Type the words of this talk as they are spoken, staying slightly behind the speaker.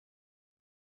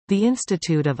The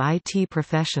Institute of IT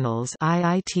Professionals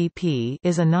 (IITP)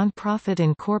 is a non-profit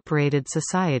incorporated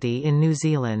society in New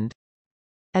Zealand.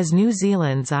 As New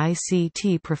Zealand's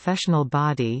ICT professional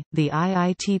body, the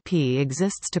IITP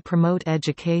exists to promote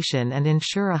education and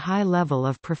ensure a high level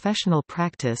of professional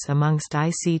practice amongst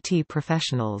ICT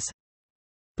professionals.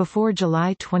 Before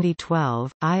July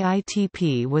 2012,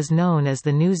 IITP was known as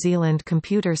the New Zealand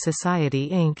Computer Society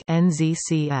Inc.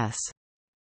 (NZCS).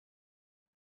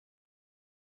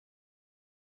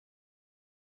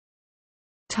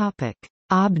 Topic: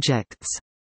 Objects.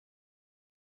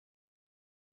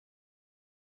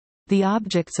 The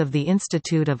objects of the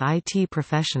Institute of IT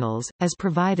Professionals, as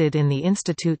provided in the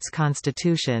Institute's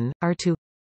constitution, are to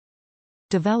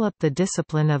develop the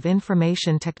discipline of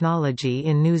information technology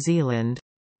in New Zealand,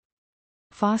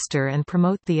 foster and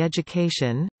promote the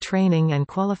education, training and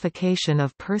qualification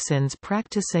of persons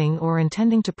practicing or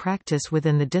intending to practice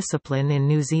within the discipline in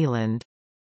New Zealand,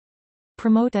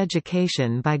 promote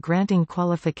education by granting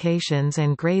qualifications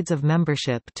and grades of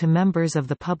membership to members of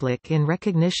the public in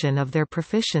recognition of their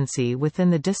proficiency within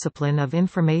the discipline of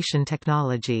information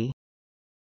technology,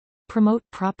 promote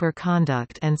proper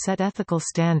conduct and set ethical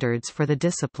standards for the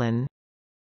discipline,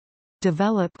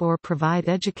 develop or provide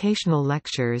educational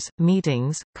lectures,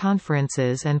 meetings,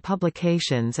 conferences and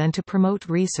publications and to promote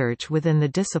research within the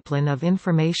discipline of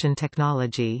information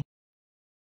technology,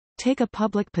 take a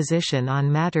public position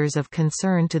on matters of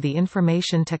concern to the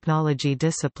information technology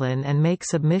discipline and make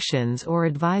submissions or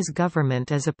advise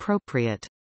government as appropriate.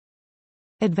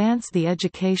 Advance the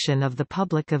education of the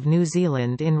public of New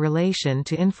Zealand in relation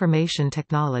to information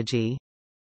technology.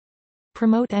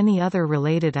 Promote any other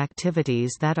related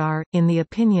activities that are, in the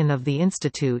opinion of the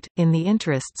Institute, in the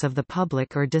interests of the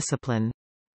public or discipline.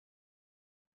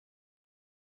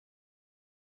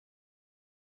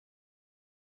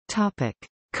 Topic: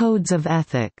 Codes of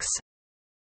ethics.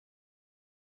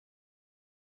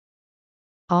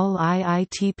 All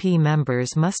IITP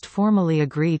members must formally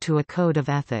agree to a code of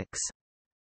ethics.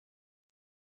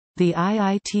 The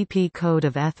IITP Code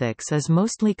of Ethics is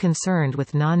mostly concerned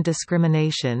with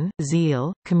non-discrimination,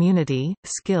 zeal, community,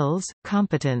 skills,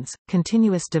 competence,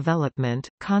 continuous development,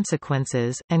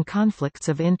 consequences, and conflicts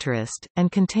of interest,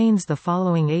 and contains the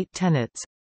following 8 tenets.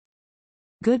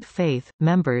 Good faith –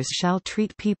 members shall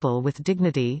treat people with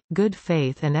dignity, good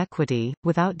faith and equity,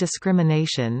 without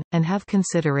discrimination, and have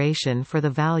consideration for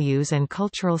the values and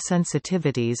cultural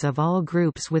sensitivities of all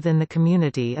groups within the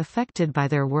community affected by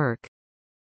their work.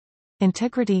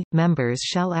 Integrity – members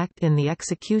shall act in the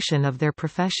execution of their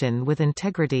profession with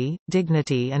integrity,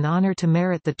 dignity and honor to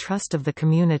merit the trust of the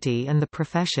community and the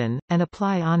profession, and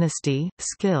apply honesty,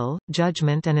 skill,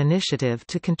 judgment and initiative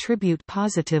to contribute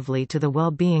positively to the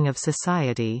well-being of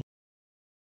society.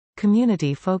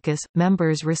 Community focus –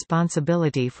 members'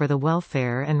 responsibility for the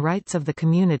welfare and rights of the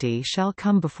community shall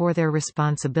come before their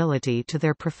responsibility to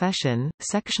their profession,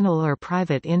 sectional or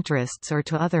private interests or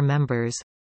to other members.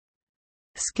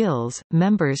 Skills –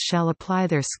 members shall apply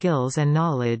their skills and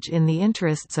knowledge in the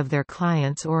interests of their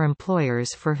clients or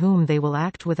employers for whom they will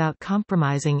act without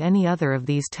compromising any other of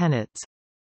these tenets.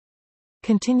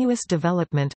 Continuous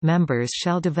development – members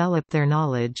shall develop their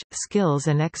knowledge, skills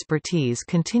and expertise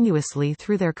continuously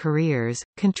through their careers,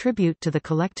 contribute to the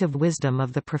collective wisdom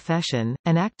of the profession,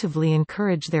 and actively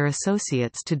encourage their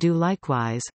associates to do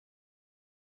likewise.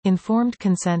 Informed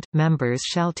consent – members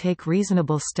shall take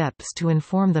reasonable steps to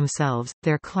inform themselves,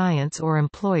 their clients or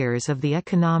employers of the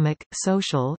economic,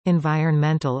 social,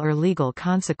 environmental or legal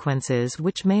consequences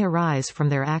which may arise from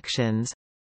their actions.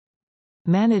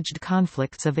 Managed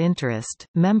conflicts of interest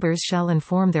 – members shall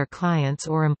inform their clients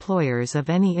or employers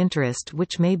of any interest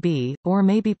which may be, or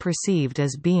may be perceived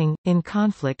as being, in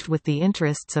conflict with the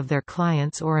interests of their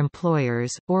clients or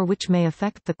employers, or which may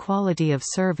affect the quality of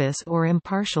service or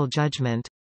impartial judgment.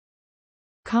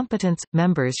 Competence –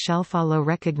 members shall follow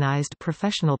recognized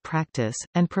professional practice,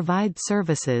 and provide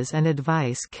services and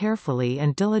advice carefully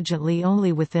and diligently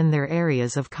only within their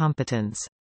areas of competence.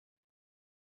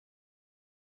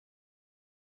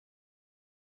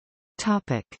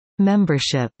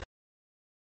 Membership.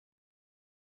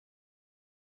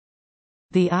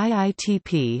 The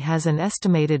IITP has an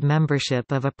estimated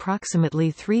membership of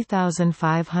approximately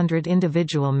 3,500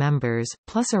 individual members,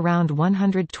 plus around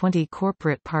 120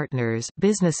 corporate partners,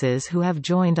 businesses who have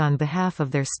joined on behalf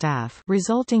of their staff,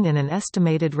 resulting in an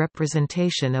estimated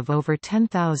representation of over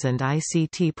 10,000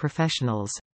 ICT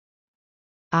professionals.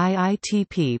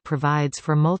 IITP provides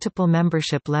for multiple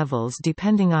membership levels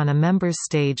depending on a member's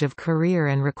stage of career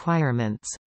and requirements.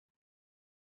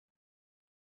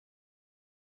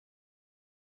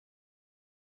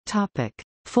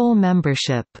 Full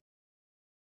membership.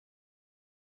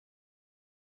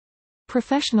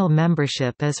 Professional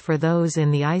membership is for those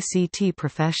in the ICT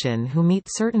profession who meet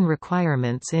certain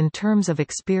requirements in terms of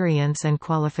experience and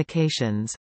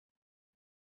qualifications.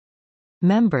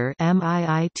 Member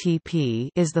 (MIITP)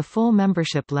 is the full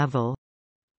membership level.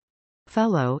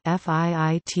 Fellow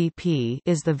 (FIITP)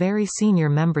 is the very senior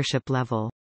membership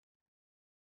level.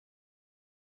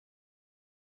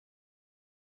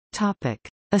 Topic: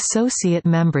 Associate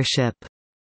membership.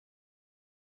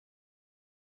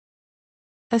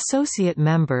 Associate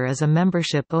member is a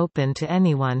membership open to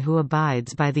anyone who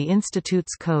abides by the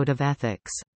Institute's Code of Ethics.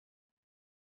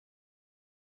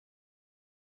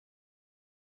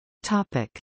 Topic: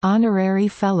 Honorary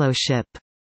Fellowship.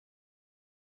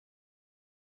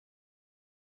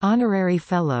 Honorary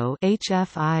Fellow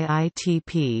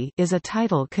 (HFIITP) is a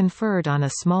title conferred on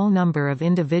a small number of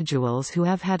individuals who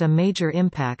have had a major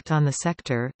impact on the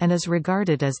sector, and is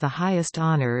regarded as the highest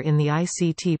honor in the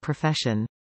ICT profession.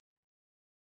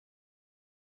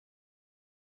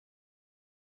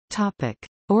 Topic: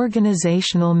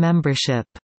 Organizational membership.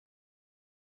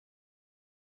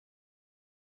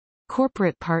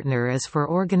 Corporate partner is for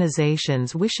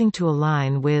organizations wishing to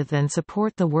align with and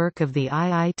support the work of the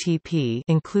IITP,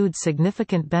 include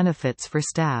significant benefits for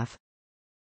staff.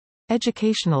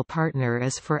 Educational partner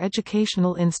is for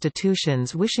educational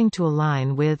institutions wishing to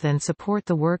align with and support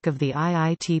the work of the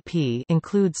IITP,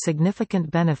 include significant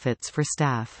benefits for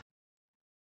staff.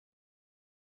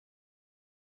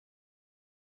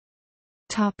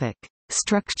 Topic: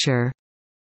 Structure.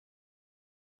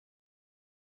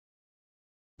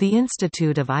 The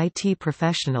Institute of IT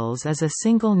Professionals is a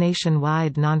single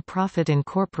nationwide non-profit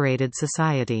incorporated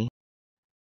society.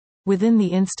 Within the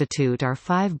institute are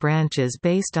 5 branches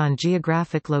based on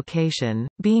geographic location,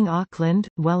 being Auckland,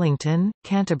 Wellington,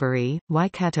 Canterbury,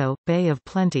 Waikato, Bay of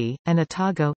Plenty, and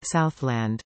Otago,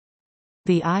 Southland.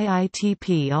 The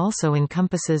IITP also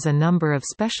encompasses a number of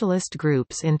specialist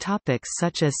groups in topics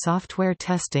such as software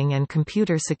testing and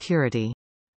computer security.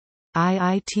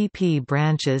 IITP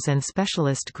branches and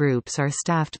specialist groups are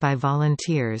staffed by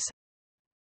volunteers.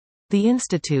 The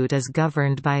institute is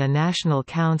governed by a national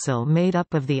council made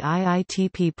up of the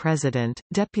IITP president,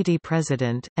 deputy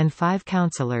president, and 5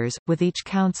 councillors, with each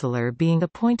councillor being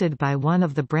appointed by one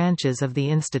of the branches of the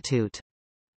institute.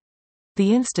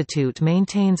 The institute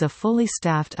maintains a fully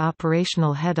staffed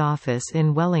operational head office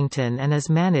in Wellington and is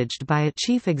managed by a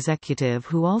chief executive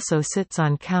who also sits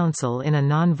on council in a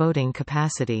non-voting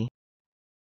capacity.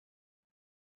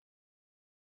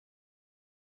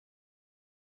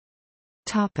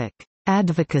 Topic: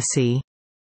 Advocacy.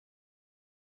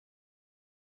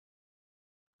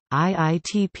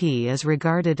 IITP is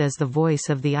regarded as the voice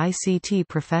of the ICT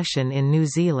profession in New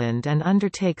Zealand and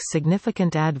undertakes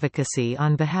significant advocacy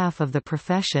on behalf of the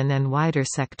profession and wider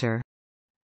sector.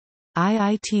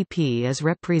 IITP is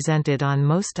represented on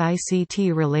most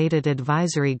ICT-related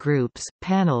advisory groups,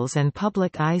 panels and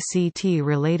public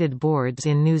ICT-related boards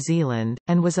in New Zealand,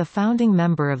 and was a founding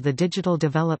member of the Digital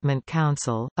Development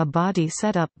Council, a body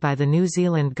set up by the New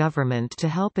Zealand government to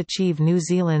help achieve New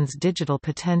Zealand's digital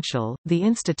potential. The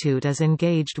institute is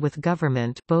engaged with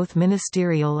government, both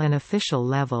ministerial and official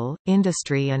level,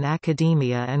 industry and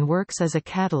academia, and works as a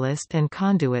catalyst and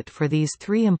conduit for these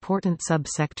 3 important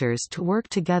subsectors to work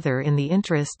together in the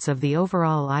interests of the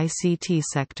overall ICT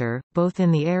sector, both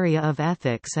in the area of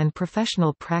ethics and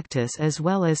professional practice, as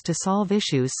well as to solve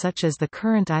issues such as the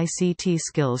current ICT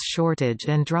skills shortage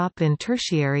and drop in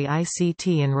tertiary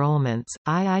ICT enrollments.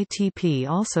 IITP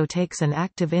also takes an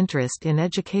active interest in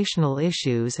educational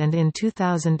issues and in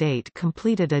 2008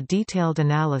 completed a detailed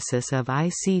analysis of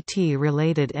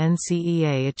ICT-related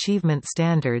NCEA achievement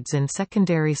standards in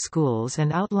secondary schools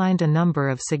and outlined a number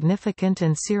of significant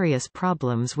and serious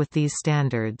problems with these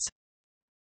standards.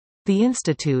 The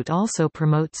institute also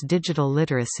promotes digital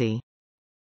literacy.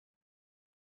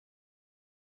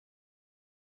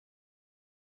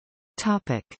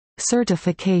 Topic: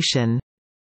 Certification.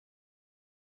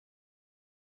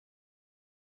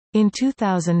 In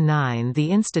 2009,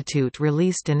 the institute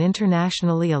released an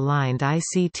internationally aligned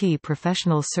ICT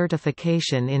professional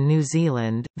certification in New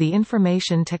Zealand, the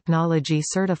Information Technology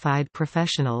Certified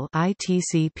Professional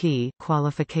 (ITCP)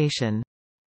 qualification.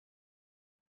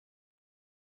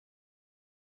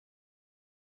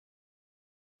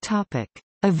 Topic: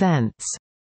 Events.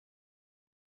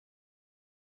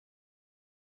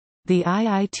 The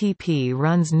IITP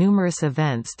runs numerous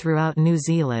events throughout New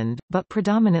Zealand, but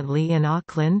predominantly in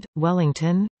Auckland,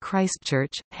 Wellington,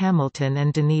 Christchurch, Hamilton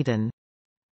and Dunedin.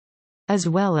 As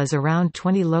well as around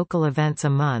 20 local events a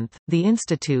month, the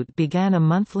Institute began a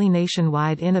monthly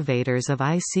nationwide Innovators of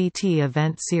ICT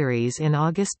event series in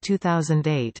August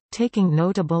 2008, taking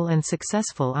notable and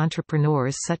successful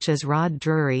entrepreneurs such as Rod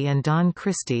Drury and Don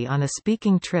Christie on a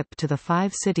speaking trip to the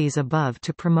 5 cities above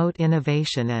to promote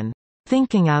innovation and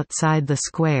thinking outside the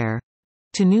square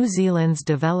to New Zealand's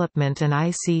development and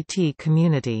ICT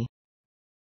community.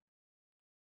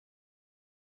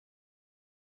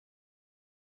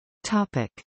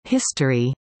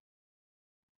 History.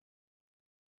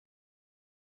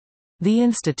 The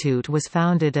Institute was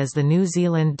founded as the New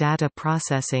Zealand Data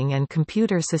Processing and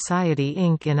Computer Society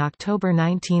Inc. in October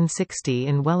 1960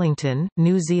 in Wellington,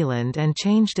 New Zealand and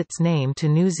changed its name to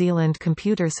New Zealand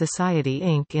Computer Society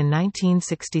Inc. in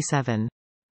 1967.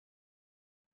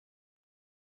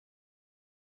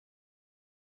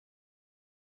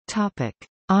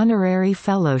 Honorary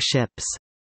Fellowships.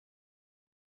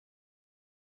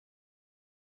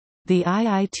 The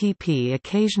IITP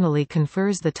occasionally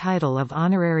confers the title of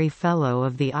Honorary Fellow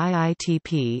of the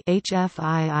IITP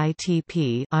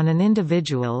 (HFIITP) on an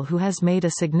individual who has made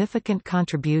a significant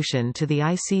contribution to the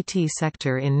ICT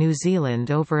sector in New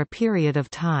Zealand over a period of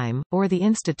time, or the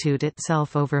Institute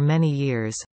itself over many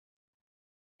years.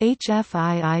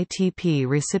 HFIITP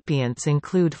recipients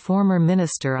include former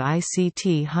Minister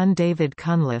ICT Hun David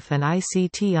Cunliffe and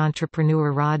ICT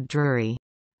entrepreneur Rod Drury.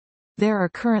 There are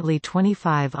currently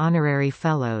 25 honorary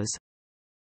fellows.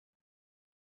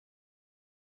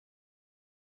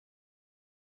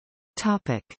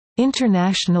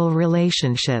 International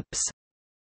relationships.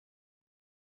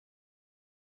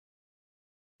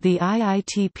 The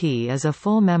IITP is a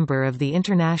full member of the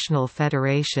International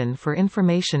Federation for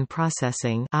Information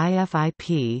Processing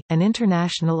 (IFIP), an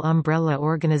international umbrella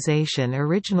organization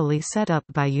originally set up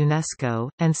by UNESCO,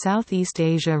 and Southeast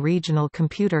Asia Regional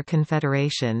Computer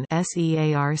Confederation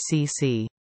 (SEARCC).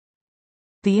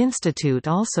 The Institute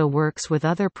also works with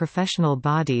other professional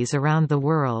bodies around the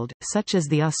world, such as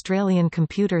the Australian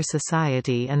Computer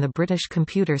Society and the British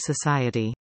Computer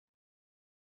Society.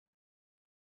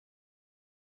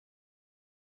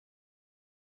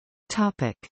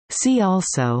 See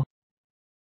also: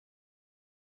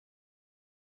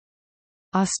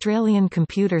 Australian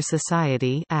Computer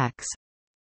Society (ACS),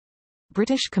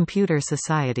 British Computer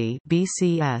Society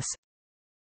 (BCS),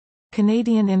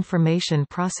 Canadian Information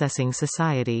Processing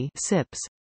Society (CIPS),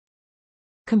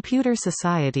 Computer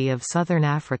Society of Southern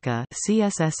Africa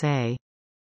 (CSSA),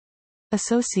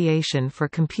 Association for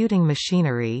Computing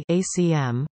Machinery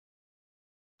 (ACM),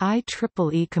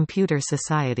 IEEE Computer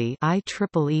Society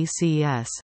IEEECS,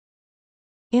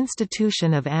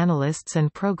 Institution of Analysts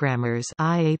and Programmers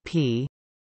IAP,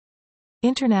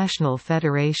 International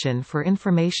Federation for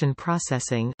Information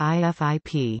Processing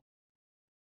IFIP.